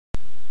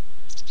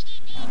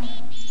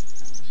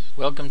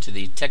Welcome to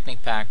the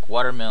Technic Pack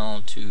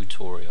watermill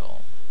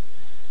tutorial.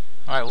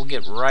 Alright, we'll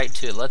get right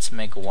to it. Let's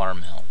make a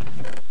watermill.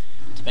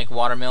 To make a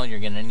watermill, you're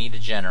going to need a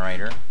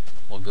generator.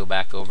 We'll go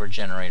back over a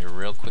generator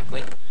real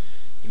quickly.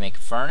 You make a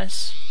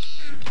furnace.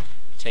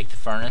 Take the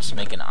furnace,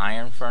 make an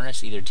iron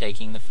furnace, either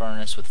taking the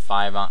furnace with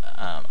 5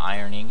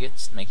 iron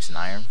ingots makes an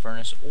iron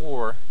furnace,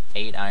 or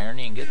 8 iron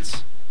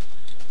ingots.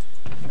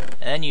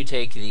 And then you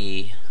take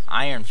the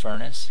iron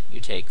furnace, you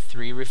take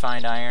 3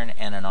 refined iron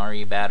and an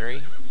RE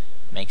battery,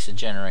 makes a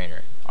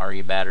generator.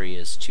 RE battery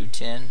is 2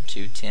 tin,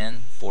 2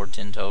 tin, 4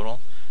 tin total,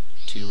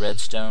 2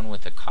 redstone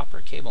with a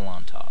copper cable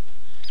on top.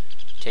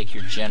 Take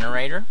your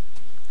generator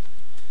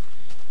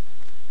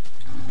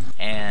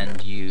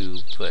and you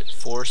put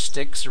 4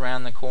 sticks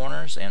around the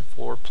corners and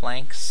 4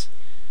 planks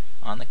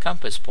on the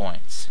compass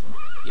points.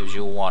 Gives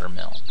you a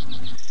watermill.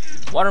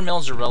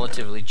 Watermills are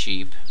relatively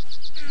cheap,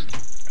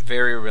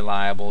 very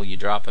reliable. You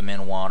drop them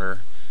in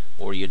water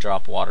or you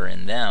drop water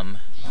in them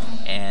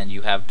and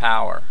you have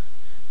power.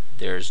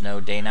 There's no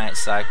day-night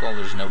cycle,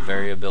 there's no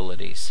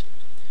variabilities.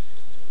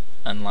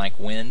 Unlike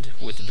wind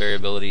with the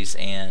variabilities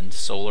and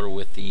solar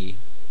with the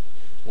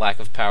lack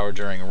of power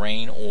during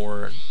rain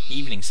or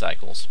evening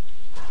cycles.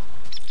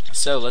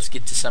 So let's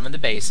get to some of the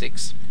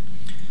basics.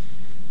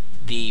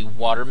 The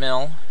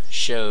watermill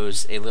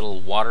shows a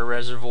little water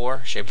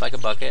reservoir shaped like a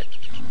bucket.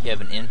 You have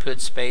an input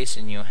space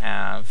and you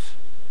have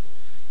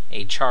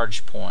a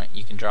charge point.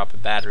 You can drop a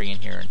battery in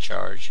here and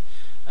charge.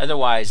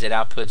 Otherwise, it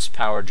outputs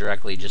power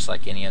directly just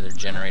like any other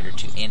generator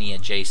to any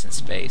adjacent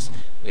space.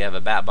 We have a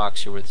bat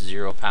box here with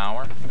 0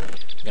 power.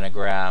 I'm going to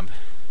grab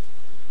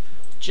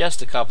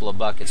just a couple of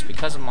buckets.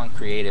 Because I'm on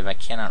creative, I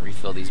cannot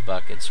refill these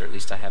buckets, or at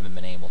least I haven't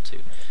been able to.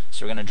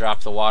 So we're going to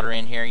drop the water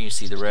in here. You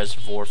see the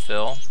reservoir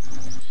fill.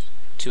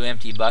 2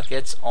 empty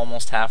buckets,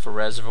 almost half a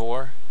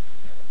reservoir.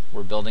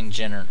 We're building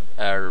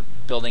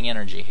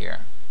energy here,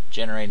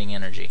 generating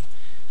energy.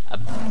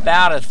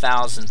 About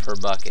 1,000 per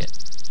bucket.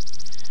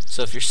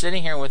 So if you're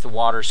sitting here with a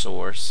water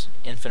source,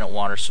 infinite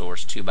water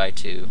source, 2 by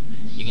 2,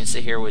 you can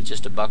sit here with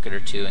just a bucket or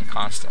 2 and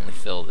constantly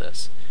fill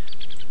this.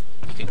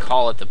 You can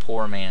call it the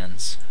poor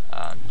man's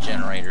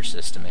generator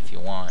system if you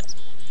want.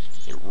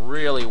 It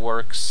really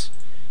works.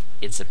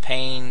 It's a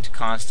pain to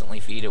constantly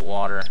feed it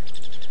water.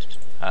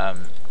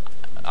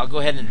 I'll go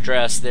ahead and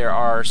address there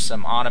are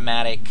some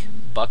automatic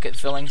bucket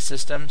filling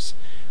systems.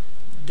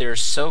 They're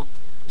so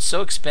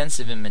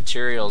expensive in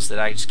materials that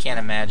I just can't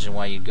imagine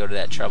why you'd go to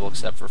that trouble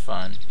except for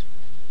fun.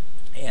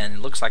 And it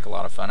looks like a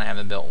lot of fun. I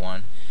haven't built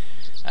one.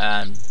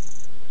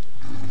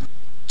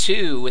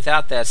 2,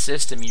 without that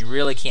system, you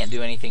really can't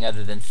do anything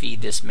other than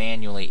feed this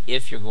manually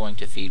if you're going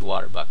to feed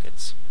water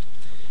buckets.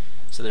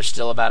 So there's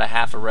still about a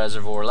half a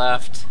reservoir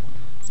left.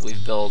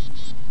 We've built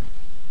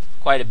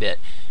quite a bit.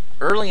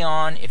 Early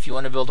on, if you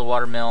want to build a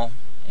water mill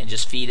and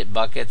just feed it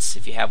buckets,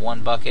 if you have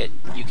 1 bucket,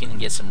 you can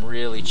get some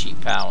really cheap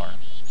power.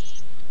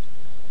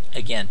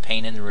 Again,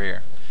 pain in the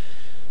rear.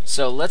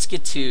 So let's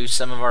get to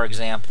some of our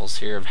examples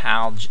here of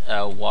how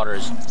water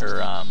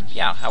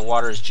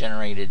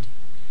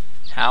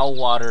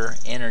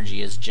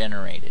energy is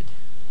generated.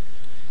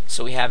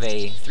 So we have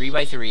a 3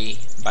 by 3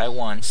 by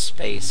 1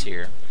 space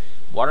here.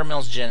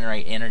 Watermills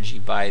generate energy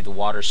by the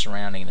water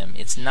surrounding them.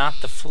 It's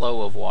not the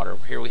flow of water.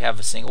 Here we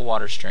have a single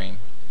water stream.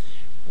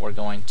 We're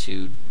going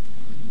to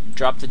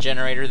drop the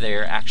generator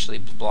there, actually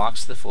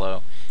blocks the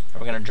flow,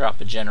 and we're going to drop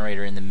a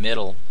generator in the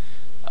middle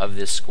of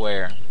this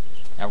square.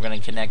 Now we're going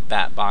to connect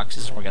bat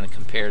boxes and we're going to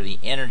compare the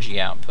energy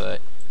output.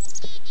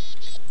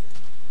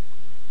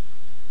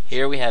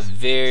 Here we have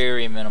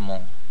very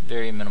minimal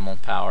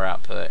power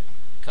output.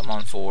 Come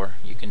on, 4.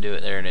 You can do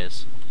it. There it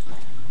is.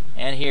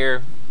 And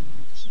here,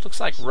 it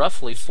looks like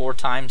roughly 4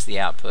 times the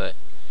output.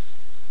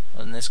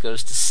 When this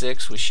goes to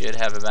 6, we should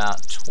have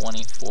about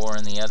 24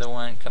 in the other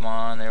one. Come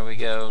on, there we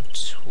go.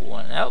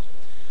 20. Nope.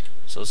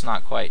 So it's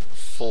not quite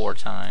 4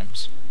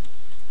 times.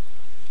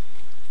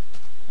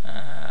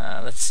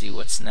 Let's see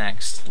what's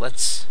next.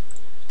 Let's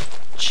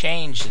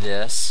change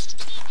this.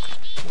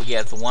 We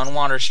get the 1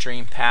 water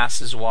stream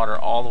passes water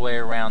all the way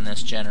around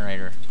this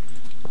generator.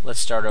 Let's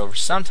start over.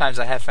 Sometimes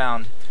I have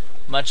found,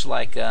 much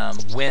like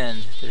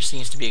wind, there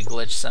seems to be a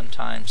glitch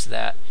sometimes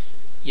that,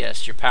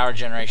 yes, your power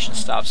generation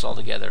stops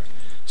altogether.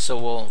 So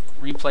we'll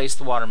replace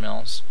the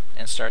watermills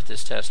and start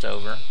this test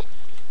over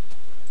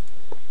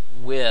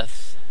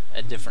with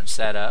a different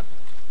setup.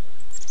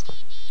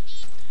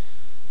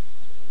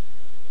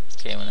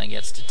 Okay, when that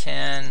gets to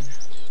 10,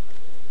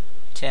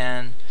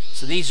 10.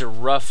 So these are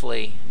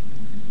roughly,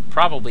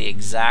 probably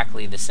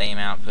exactly the same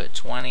output.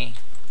 20,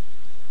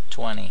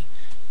 20.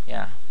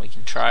 Yeah, we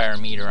can try our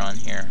meter on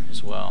here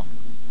as well.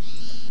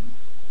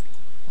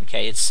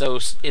 Okay, it's so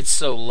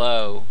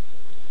low.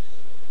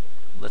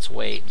 Let's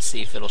wait and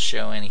see if it'll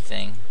show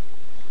anything.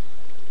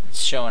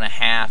 It's showing a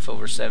half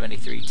over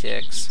 73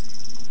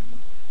 ticks.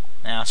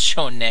 Now it's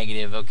showing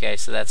negative. Okay,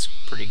 so that's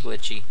pretty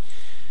glitchy.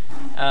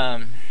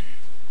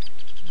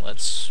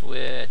 Let's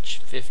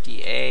switch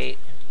 58,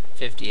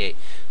 58.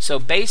 So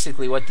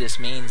basically what this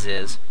means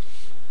is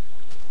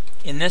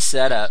in this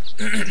setup,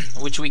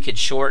 which we could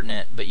shorten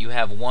it, but you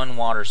have one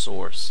water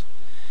source.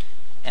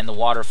 and the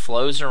water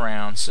flows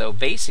around. So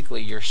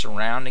basically you're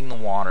surrounding the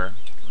water,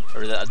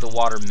 or the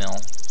water mill,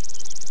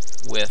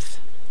 with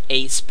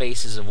 8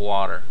 spaces of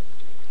water.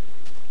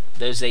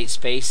 Those 8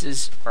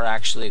 spaces are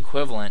actually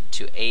equivalent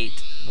to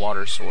 8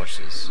 water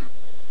sources.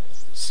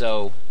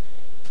 So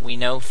we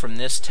know from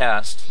this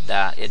test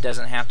that it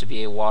doesn't have to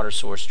be a water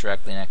source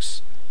directly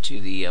next to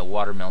the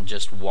water mill,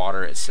 just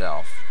water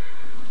itself.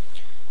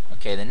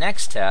 Okay, the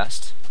next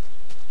test,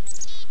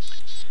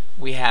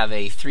 we have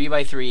a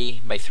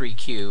 3x3x3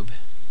 cube,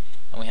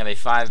 and we have a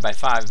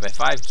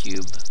 5x5x5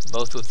 cube,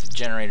 both with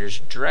generators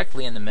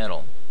directly in the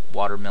middle.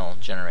 Water mill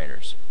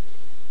generators.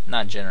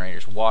 Not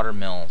generators, water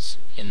mills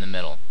in the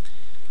middle.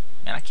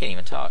 Man, I can't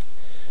even talk.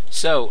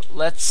 So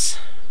let's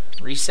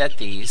reset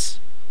these.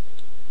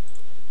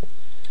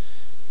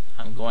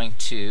 I'm going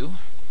to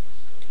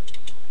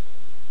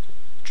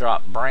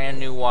drop brand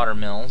new water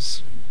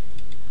mills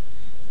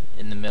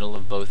in the middle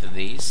of both of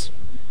these,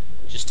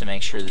 just to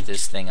make sure that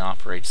this thing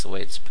operates the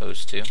way it's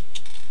supposed to.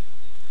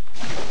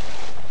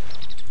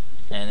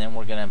 And then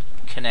we're going to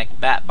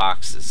connect bat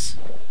boxes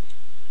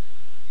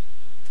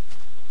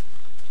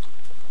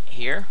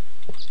here,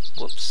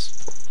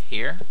 whoops,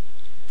 here,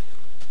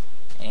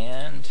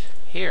 and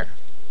here.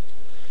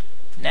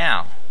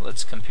 Now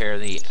let's compare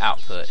the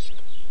output.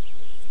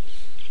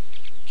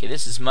 Okay,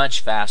 this is much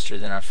faster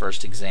than our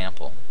first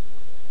example.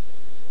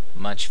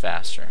 Much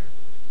faster.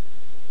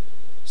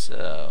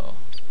 So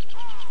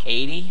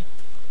 80,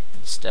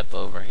 let's step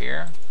over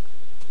here,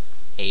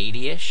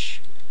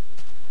 80-ish.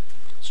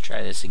 Let's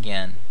try this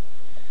again.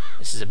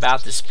 This is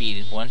about the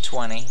speed,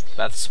 120,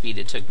 about the speed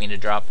it took me to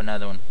drop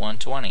another one,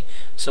 120.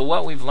 So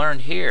what we've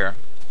learned here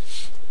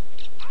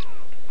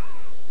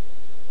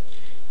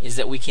is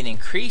that we can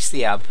increase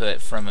the output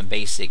from a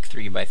basic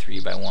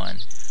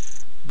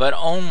 3x3x1, but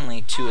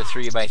only to a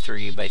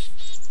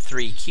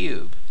 3x3x3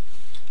 cube.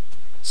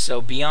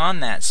 So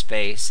beyond that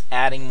space,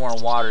 adding more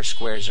water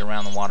squares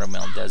around the water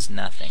mill does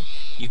nothing.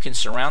 You can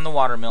surround the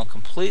water mill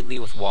completely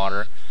with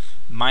water,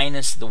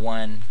 minus the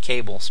 1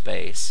 cable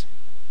space,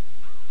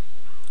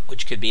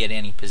 which could be at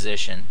any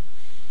position.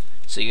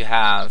 So you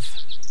have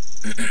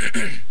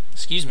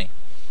excuse me,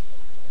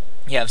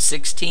 you have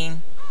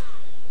 16,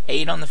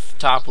 8 on the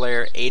top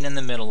layer, 8 in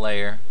the middle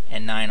layer,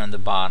 and 9 on the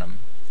bottom.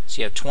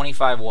 So you have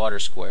 25 water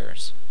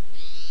squares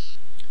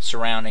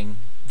surrounding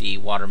the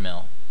water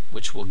mill,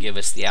 which will give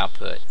us the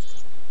output.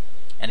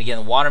 And again,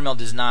 the water mill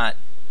does not,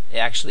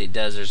 actually it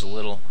does, there's a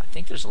little, I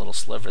think there's a little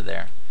sliver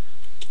there.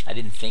 I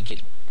didn't think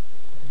it,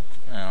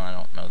 well, I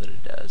don't know that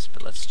it does,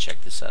 but let's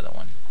check this other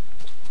one.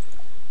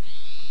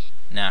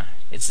 Nah,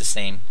 it's the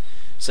same.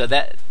 So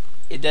that,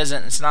 it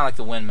doesn't, it's not like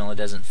the windmill, it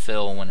doesn't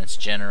fill when it's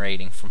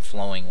generating from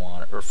flowing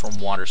water, or from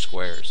water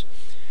squares.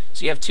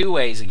 So you have 2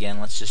 ways again,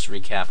 let's just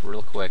recap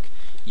real quick.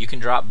 You can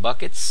drop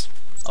buckets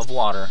of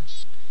water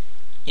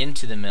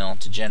into the mill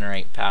to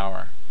generate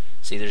power.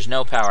 See, there's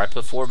no power. I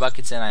put 4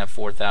 buckets in, I have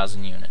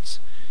 4,000 units.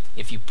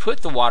 If you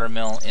put the water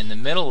mill in the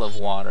middle of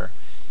water,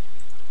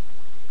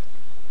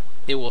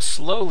 it will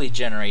slowly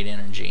generate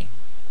energy,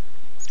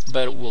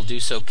 but it will do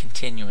so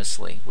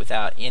continuously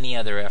without any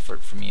other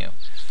effort from you.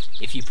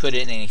 If you put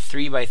it in a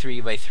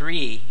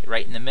 3x3x3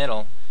 right in the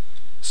middle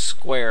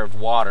square of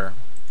water,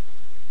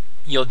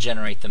 you'll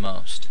generate the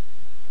most.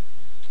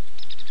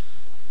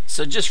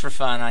 So just for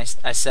fun,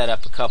 I set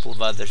up a couple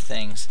of other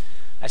things.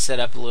 I set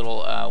up a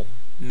little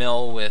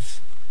mill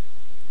with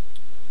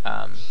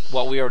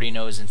what we already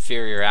know is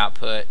inferior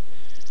output.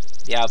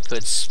 The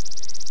output's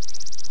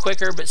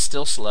quicker but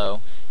still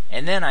slow.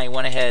 And then I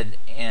went ahead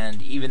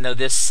and, even though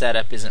this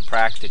setup isn't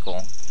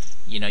practical,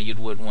 you know, you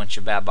wouldn't want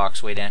your bat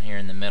box way down here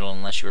in the middle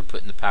unless you were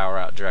putting the power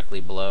out directly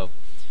below.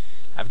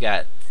 I've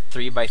got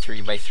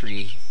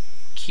 3x3x3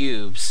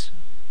 cubes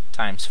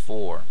times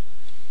 4,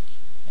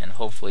 and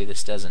hopefully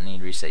this doesn't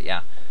need reset.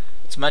 Yeah,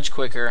 it's much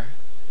quicker.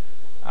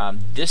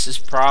 This is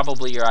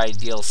probably your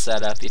ideal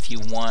setup if you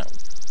want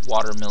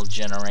water mill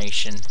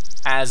generation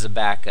as a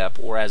backup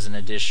or as an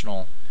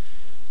additional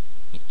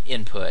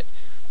input.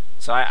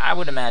 So I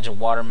would imagine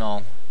water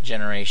mill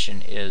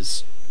generation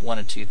is one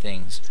of 2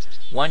 things.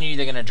 One, you're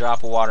either going to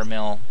drop a water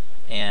mill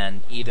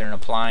and either an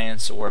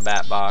appliance or a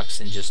bat box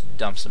and just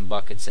dump some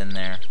buckets in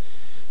there,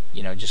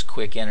 you know, just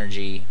quick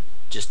energy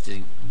just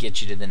to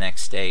get you to the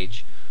next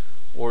stage.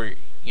 Or,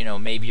 you know,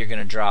 maybe you're going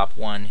to drop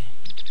one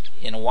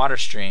in a water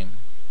stream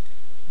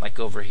like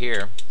over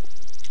here,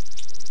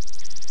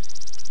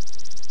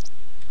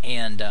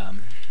 and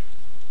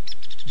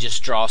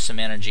just draw some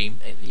energy.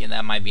 You know,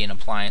 that might be an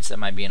appliance, that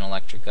might be an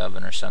electric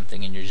oven or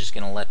something, and you're just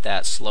going to let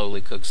that slowly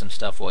cook some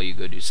stuff while you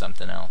go do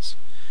something else.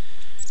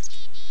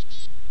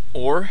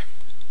 Or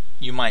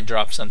you might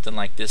drop something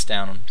like this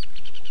down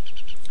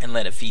and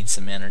let it feed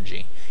some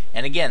energy.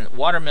 And again,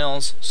 water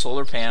mills,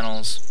 solar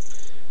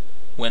panels,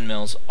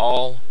 windmills,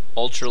 all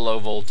ultra low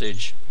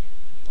voltage,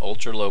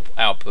 ultra low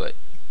output.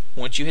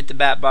 Once you hit the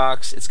bat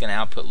box, it's going to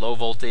output low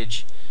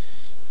voltage,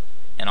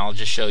 and I'll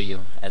just show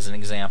you as an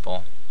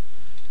example.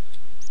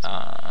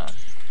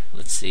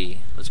 Let's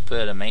see, let's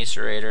put a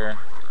macerator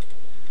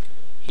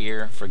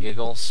here for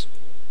giggles.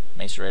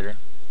 Macerator.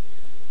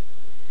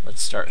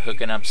 Let's start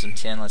hooking up some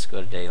tin. Let's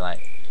go to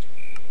daylight.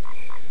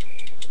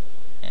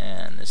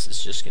 And this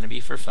is just going to be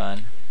for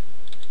fun.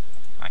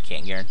 I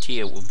can't guarantee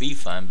it will be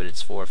fun, but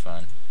it's for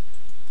fun.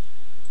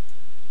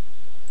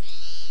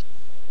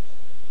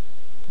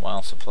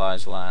 While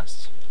supplies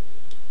last.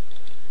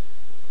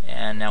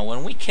 And now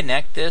when we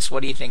connect this,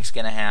 what do you think is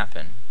going to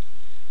happen?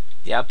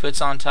 The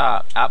output's on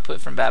top.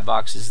 Output from bat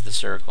box is the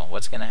circle.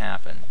 What's going to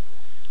happen?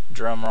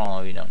 Drum roll.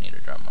 Oh, you don't need a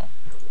drum roll.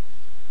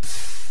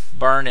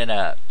 Burn it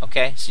up.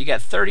 Okay, so you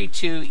got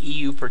 32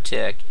 EU per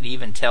tick. It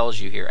even tells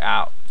you here,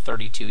 out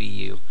 32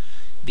 EU.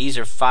 These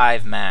are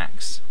 5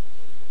 max.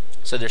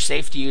 So they're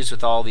safe to use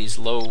with all these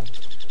low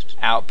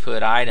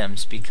output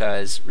items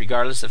because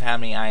regardless of how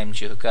many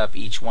items you hook up,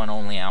 each one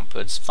only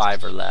outputs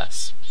 5 or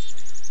less.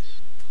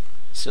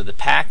 So the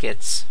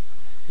packets,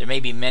 there may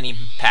be many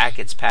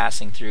packets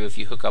passing through if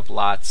you hook up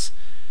lots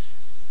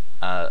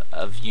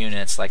of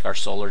units like our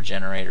solar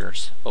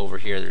generators over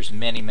here. There's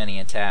many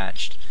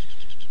attached,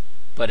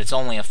 but it's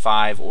only a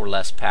 5 or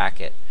less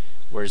packet,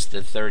 whereas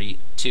the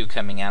 32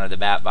 coming out of the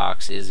bat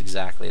box is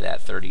exactly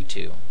that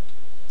 32,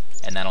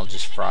 and that'll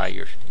just fry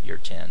your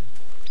tin.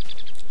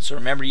 So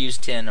remember to use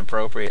tin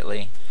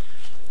appropriately.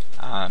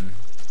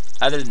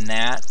 Other than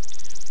that,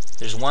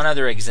 there's one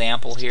other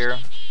example here,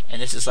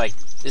 and this is like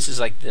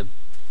the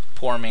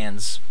poor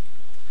man's,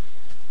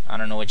 I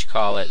don't know what you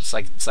call it. It's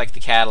like the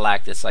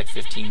Cadillac that's like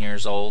 15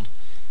 years old,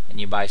 and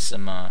you buy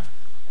some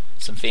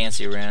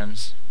fancy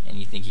rims, and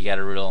you think you got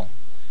a real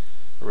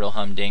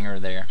humdinger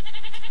there.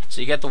 So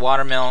you got the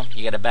water mill,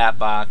 you got a bat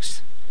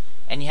box,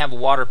 and you have a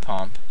water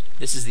pump.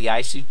 This is the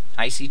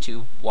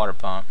IC2 water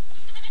pump.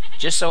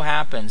 Just so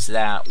happens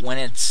that when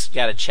it's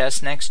got a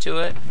chest next to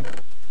it,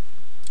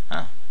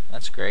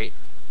 that's great.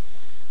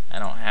 I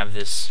don't have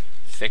this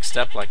fixed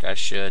up like I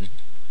should.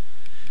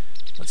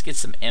 Let's get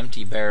some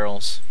empty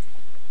barrels.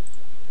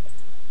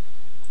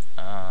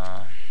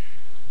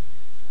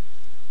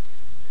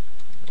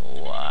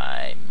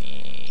 Why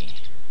me?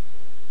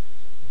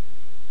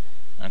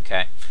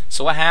 Okay,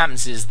 so what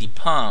happens is the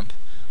pump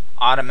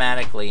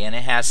automatically, and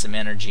it has some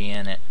energy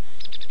in it,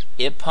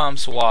 it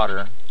pumps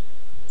water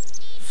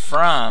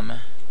from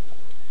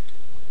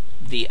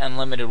the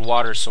unlimited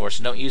water source.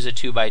 And don't use a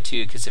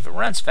 2x2 because if it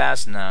runs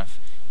fast enough,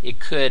 it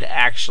could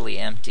actually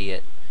empty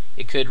it.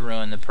 It could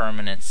ruin the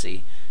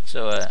permanency.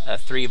 So a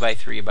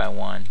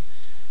 3x3x1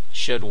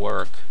 should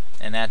work.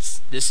 And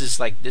this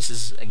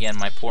is again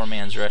my poor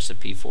man's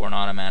recipe for an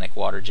automatic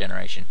water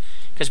generation.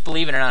 Because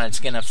believe it or not, it's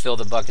going to fill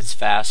the buckets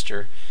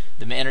faster.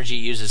 The energy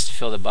it uses to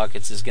fill the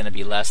buckets is going to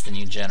be less than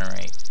you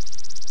generate.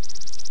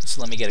 So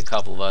let me get a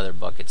couple of other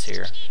buckets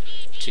here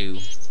to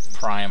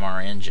prime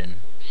our engine.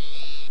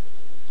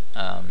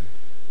 And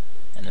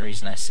the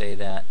reason I say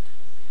that,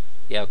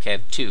 yeah, okay, I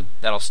have 2.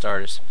 That'll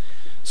start us.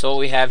 So what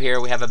we have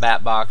here, we have a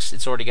bat box.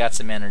 It's already got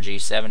some energy,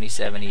 70,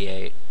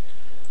 78.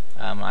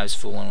 I was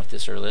fooling with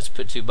this earlier. Let's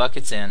put 2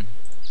 buckets in.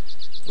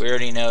 We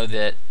already know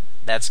that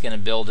that's going to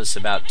build us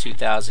about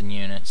 2,000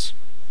 units.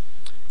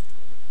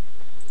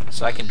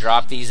 So I can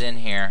drop these in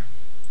here,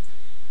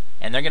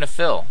 and they're going to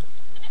fill.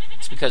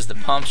 It's because the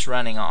pump's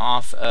running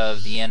off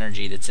of the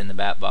energy that's in the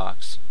bat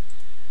box.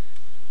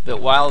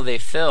 But while they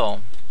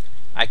fill,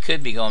 I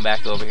could be going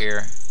back over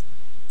here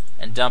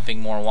and dumping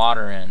more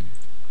water in.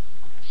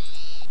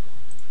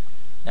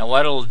 Now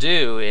what it'll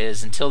do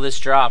is, until this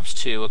drops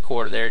to a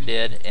quarter, there it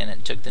did, and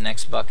it took the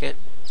next bucket,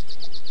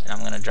 and I'm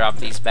going to drop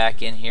these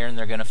back in here and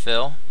they're going to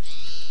fill.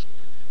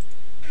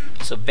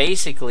 So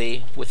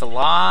basically, with a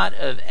lot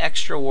of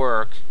extra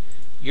work,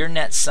 your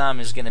net sum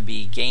is going to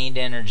be gained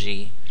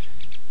energy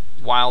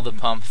while the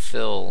pump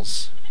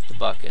fills the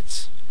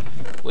buckets.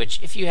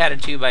 Which, if you had a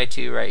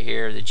 2x2 right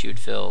here that you'd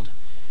filled,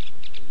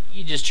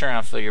 you just turn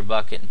around, fill your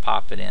bucket, and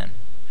pop it in.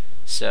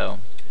 So,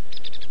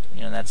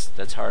 you know,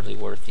 that's hardly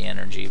worth the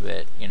energy,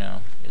 but you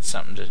know, it's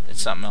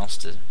something else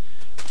to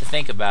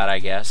think about, I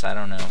guess. I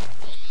don't know.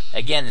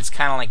 Again, it's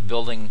kind of like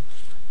building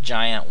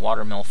giant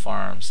watermill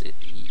farms.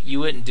 You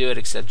wouldn't do it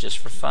except just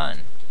for fun.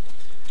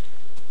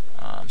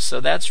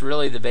 So that's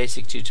really the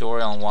basic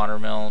tutorial on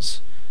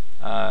watermills.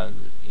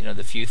 You know,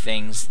 the few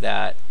things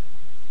that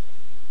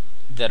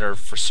are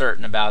for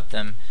certain about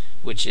them,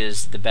 which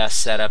is the best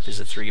setup is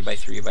a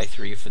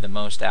 3x3x3 for the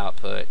most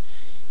output,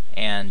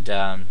 and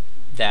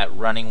that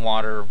running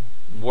water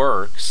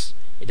works.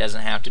 It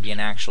doesn't have to be an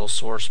actual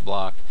source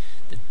block.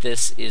 That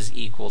this is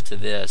equal to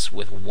this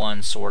with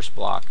one source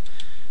block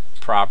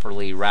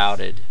properly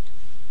routed,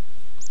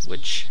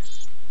 which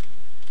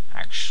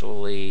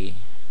actually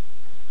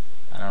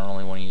I don't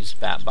really want to use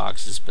bat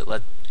boxes,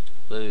 but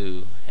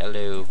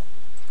hello.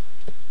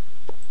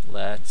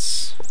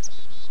 Let's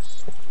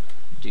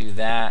do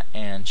that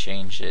and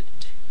change it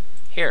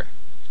here.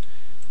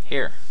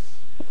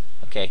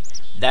 Okay,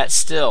 that's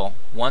still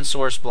one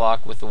source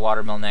block with the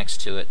watermill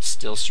next to it,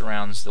 still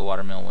surrounds the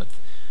watermill with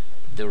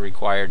the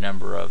required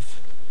number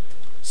of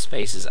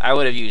spaces. I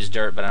would have used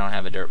dirt, but I don't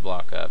have a dirt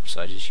block up,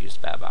 so I just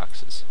used bat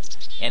boxes.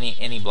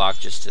 Any block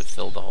just to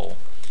fill the hole.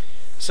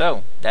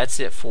 So that's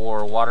it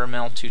for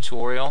watermill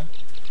tutorial.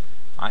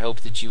 I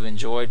hope that you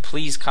enjoyed.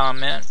 Please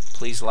comment,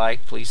 please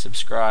like, please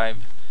subscribe,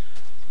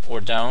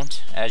 or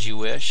don't, as you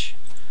wish.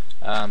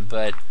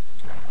 But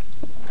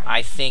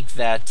I think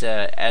that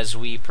as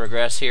we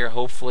progress here,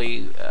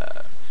 hopefully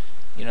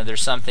you know,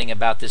 there's something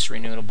about this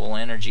renewable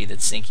energy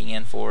that's sinking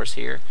in for us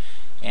here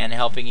and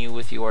helping you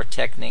with your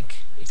Technic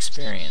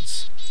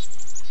experience.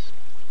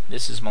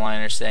 This is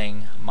Maliner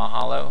saying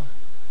mahalo,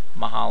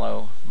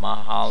 mahalo,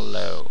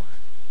 mahalo.